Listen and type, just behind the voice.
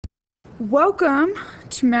Welcome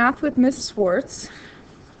to Math with Miss Swartz.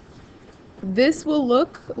 This will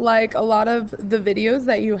look like a lot of the videos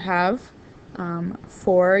that you have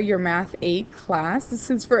for your Math 8 class.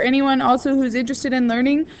 This is for anyone also who's interested in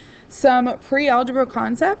learning some pre-algebra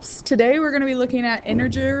concepts. Today we're going to be looking at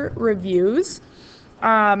integer reviews.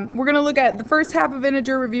 We're going to look at the first half of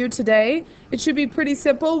integer review today. It should be pretty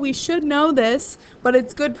simple. We should know this, but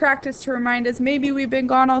it's good practice to remind us. Maybe we've been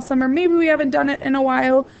gone all summer, maybe we haven't done it in a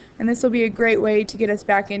while, and this will be a great way to get us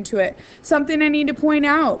back into it. Something I need to point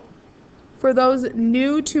out for those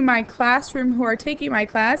new to my classroom who are taking my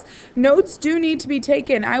class, notes do need to be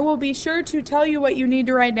taken. I will be sure to tell you what you need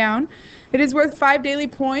to write down. It is worth 5 daily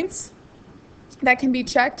points that can be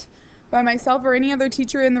checked by myself or any other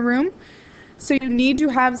teacher in the room. So you need to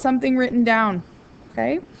have something written down,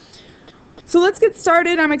 okay? So let's get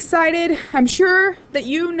started. I'm excited. I'm sure that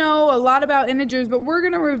you know a lot about integers, but we're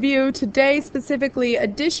going to review today specifically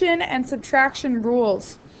addition and subtraction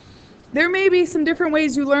rules. There may be some different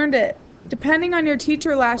ways you learned it. Depending on your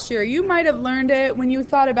teacher last year, you might have learned it when you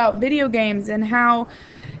thought about video games and how,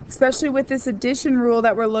 especially with this addition rule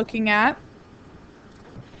that we're looking at,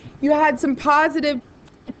 you had some positive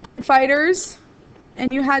fighters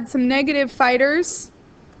and you had some negative fighters,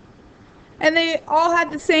 and they all had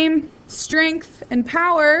the same strength and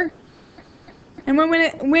power, and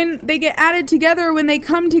when they get added together, when they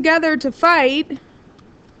come together to fight,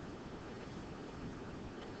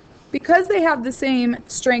 because they have the same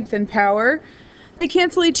strength and power, they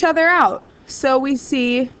cancel each other out. So we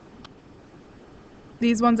see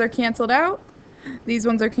these ones are canceled out, these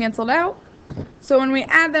ones are canceled out. So when we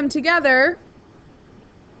add them together,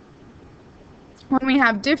 when we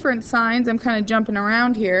have different signs, I'm kind of jumping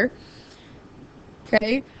around here,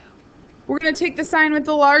 okay, we're going to take the sign with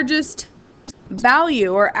the largest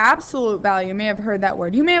value or absolute value. You may have heard that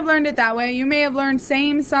word. You may have learned it that way. You may have learned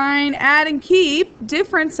same sign, add and keep,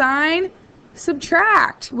 different sign,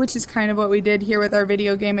 subtract, which is kind of what we did here with our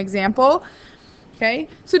video game example. Okay,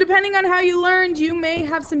 so depending on how you learned, you may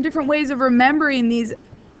have some different ways of remembering these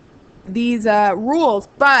rules,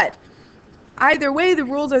 but either way, the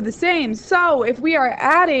rules are the same. So if we are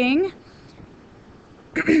adding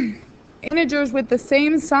integers with the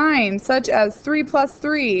same sign, such as 3 plus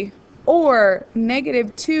 3, or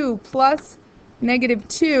 -2 plus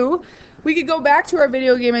 -2, we could go back to our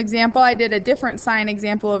video game example. I did a different sign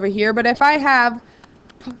example over here, but if I have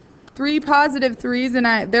 3 positive 3s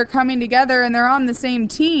and they're coming together and they're on the same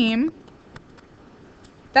team,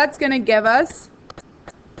 that's going to give us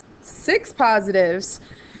 6 positives.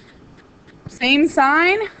 Same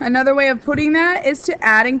sign, another way of putting that is to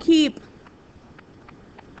add and keep.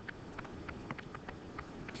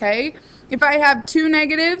 Okay, if I have 2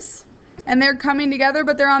 negatives and they're coming together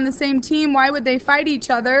but they're on the same team, why would they fight each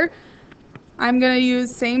other? I'm going to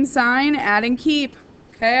use same sign, add and keep.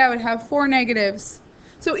 Okay, I would have 4 negatives.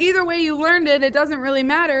 So either way you learned it, it doesn't really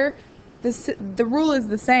matter. The rule is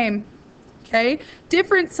the same. Okay,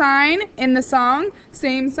 different sign in the song,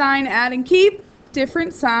 same sign, add and keep,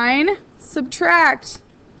 different sign, subtract.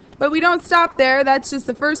 But we don't stop there. That's just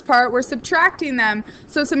the first part. We're subtracting them.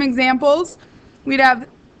 So some examples,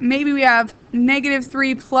 maybe we have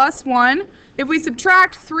 -3 plus 1. If we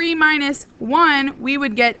subtract 3 minus 1, we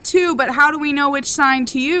would get 2, but how do we know which sign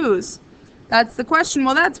to use? That's the question.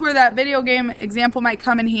 Well, that's where that video game example might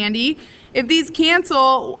come in handy. If these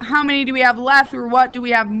cancel, how many do we have left, or what do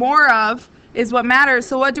we have more of is what matters.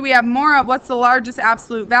 So what do we have more of? What's the largest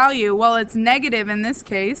absolute value? Well, it's negative in this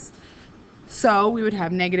case. So we would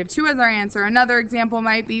have -2 as our answer. Another example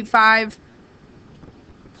might be 5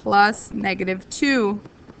 plus -2.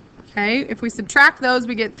 Okay, if we subtract those,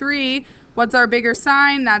 we get 3. What's our bigger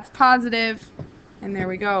sign? That's positive. And there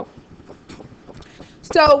we go.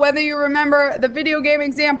 So whether you remember the video game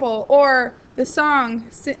example or the song,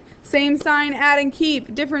 same sign, add and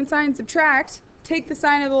keep, different sign, subtract, take the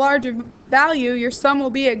sign of the larger value, your sum will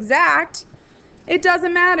be exact. It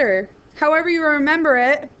doesn't matter. However you remember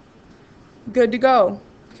it, good to go.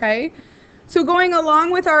 Okay? So going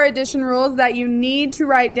along with our addition rules that you need to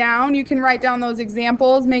write down, you can write down those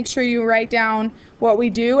examples. Make sure you write down what we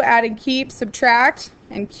do, add and keep, subtract,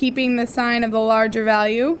 and keeping the sign of the larger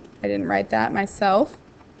value. I didn't write that myself.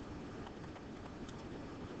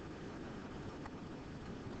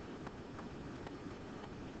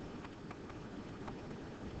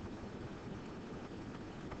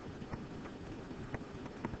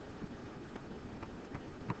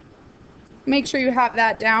 Make sure you have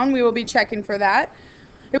that down. We will be checking for that.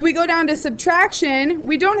 If we go down to subtraction,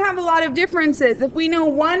 we don't have a lot of differences. If we know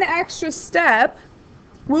one extra step,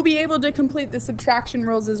 we'll be able to complete the subtraction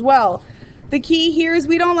rules as well. The key here is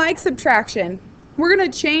we don't like subtraction. we're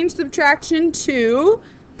going to change subtraction to,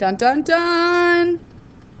 dun dun dun,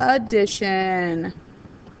 addition.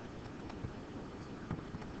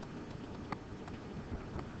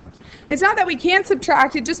 It's not that we can't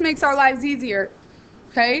subtract, it just makes our lives easier.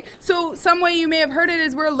 Okay, so some way you may have heard it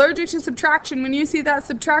is we're allergic to subtraction. When you see that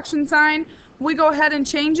subtraction sign, we go ahead and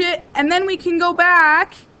change it, and then we can go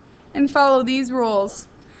back and follow these rules.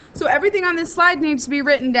 So everything on this slide needs to be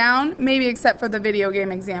written down, maybe except for the video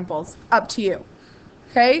game examples. Up to you.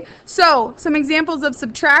 Okay, so some examples of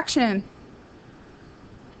subtraction.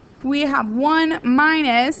 We have 1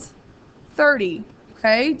 minus 30.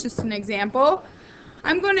 Okay, just an example.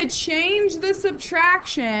 I'm going to change the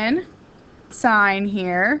subtraction sign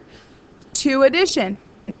here to addition.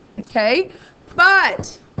 Okay,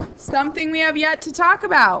 but something we have yet to talk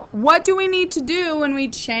about. What do we need to do when we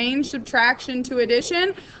change subtraction to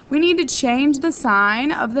addition? We need to change the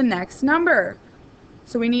sign of the next number.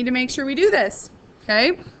 So we need to make sure we do this.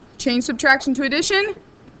 Okay, change subtraction to addition.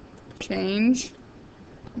 Change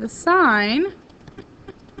the sign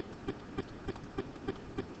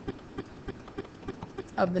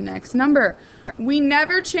of the next number. We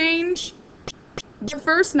never change the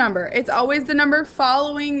first number. It's always the number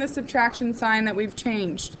following the subtraction sign that we've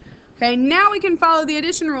changed. Okay, now we can follow the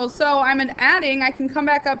addition rules. So I'm adding, I can come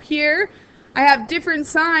back up here. I have different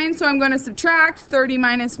signs, so I'm going to subtract. 30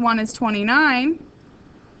 minus 1 is 29.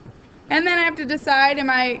 And then I have to decide, am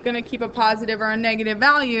I going to keep a positive or a negative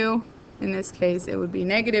value? In this case, it would be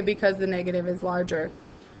negative because the negative is larger,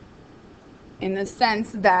 in the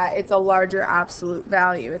sense that it's a larger absolute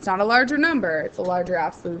value. It's not a larger number, it's a larger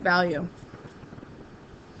absolute value.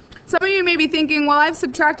 Some of you may be thinking, well, I've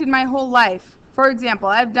subtracted my whole life. For example,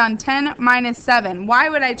 I've done 10 minus 7. Why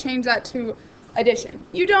would I change that to addition?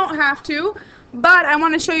 You don't have to, but I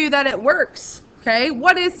want to show you that it works. Okay,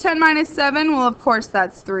 what is 10 minus 7? Well, of course,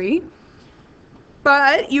 that's 3.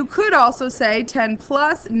 But you could also say 10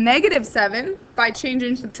 plus negative 7 by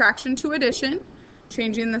changing subtraction to addition,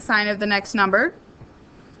 changing the sign of the next number.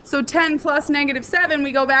 So 10 plus negative 7,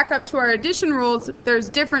 we go back up to our addition rules. There's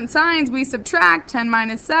different signs we subtract. 10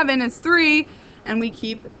 minus 7 is 3, and we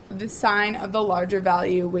keep the sign of the larger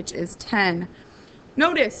value, which is 10.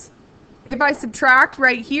 Notice, if I subtract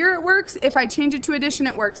right here, it works. If I change it to addition,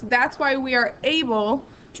 it works. That's why we are able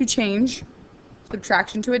to change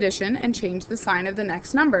subtraction to addition and change the sign of the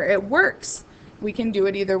next number. It works. We can do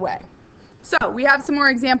it either way. So we have some more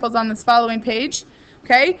examples on this following page.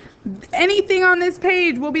 Okay, anything on this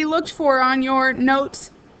page will be looked for on your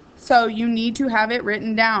notes, so you need to have it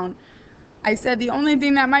written down. I said the only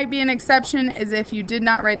thing that might be an exception is if you did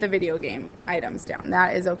not write the video game items down.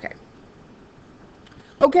 That is okay.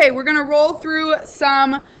 Okay, we're going to roll through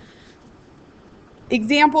some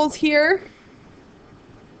examples here.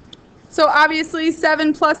 So obviously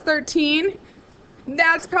 7 plus 13,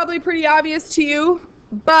 that's probably pretty obvious to you,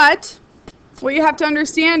 but what you have to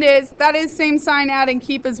understand is that is same sign add and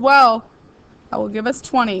keep as well. That will give us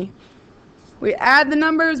 20. We add the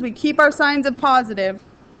numbers, we keep our signs of positive.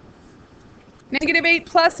 Negative 8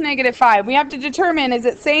 plus negative 5. We have to determine, is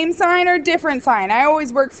it same sign or different sign? I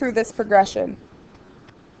always work through this progression.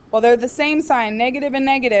 Well, they're the same sign, negative and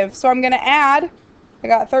negative. So I'm going to add, I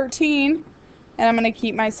got 13, and I'm going to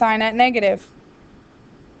keep my sign at negative.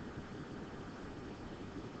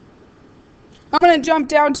 I'm going to jump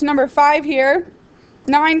down to number 5 here.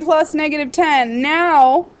 9 plus negative 10.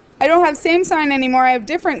 Now, I don't have same sign anymore. I have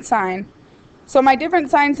different sign. So my different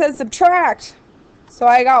sign says subtract. So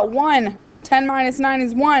I got 1. 10 minus 9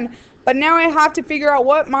 is 1. But now I have to figure out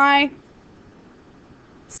what my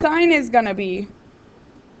sign is going to be.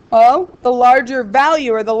 Well, the larger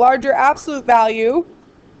value, or the larger absolute value,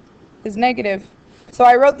 is negative. So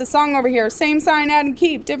I wrote the song over here. Same sign add and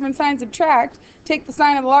keep, different sign subtract. Take the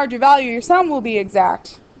sign of the larger value, your sum will be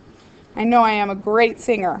exact. I know I am a great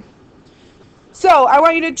singer. So I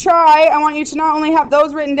want you to not only have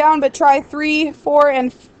those written down, but try 3, 4,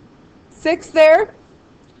 and 6 there.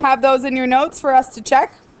 Have those in your notes for us to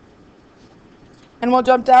check. And we'll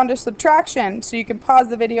jump down to subtraction, so you can pause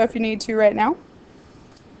the video if you need to right now.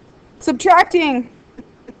 Subtracting.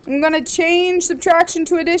 I'm going to change subtraction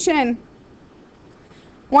to addition.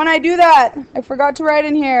 When I do that, I forgot to write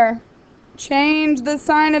in here, change the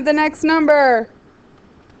sign of the next number.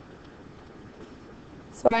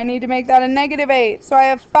 So I need to make that a negative 8. So I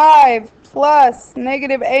have 5 plus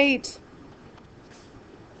negative 8.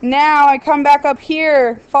 Now I come back up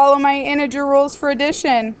here, follow my integer rules for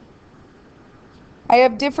addition. I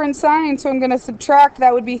have different signs, so I'm going to subtract.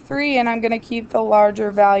 That would be 3, and I'm going to keep the larger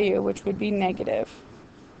value, which would be negative.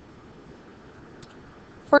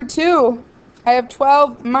 For 2, I have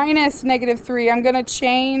 12 minus -3. I'm going to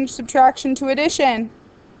change subtraction to addition.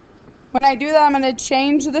 When I do that, I'm going to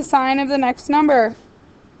change the sign of the next number.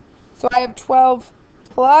 So I have 12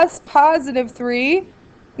 plus +3.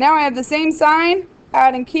 Now I have the same sign,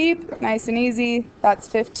 add and keep, nice and easy. That's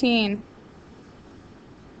 15.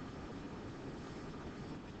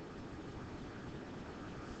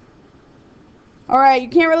 All right, you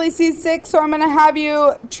can't really see 6, so I'm going to have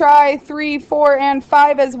you try 3, 4, and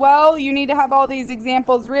 5 as well. You need to have all these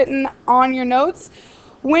examples written on your notes.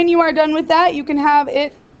 When you are done with that, you can have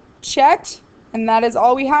it checked, and that is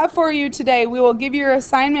all we have for you today. We will give you your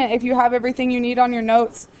assignment if you have everything you need on your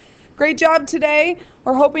notes. Great job today.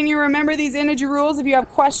 We're hoping you remember these integer rules. If you have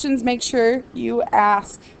questions, make sure you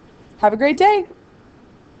ask. Have a great day.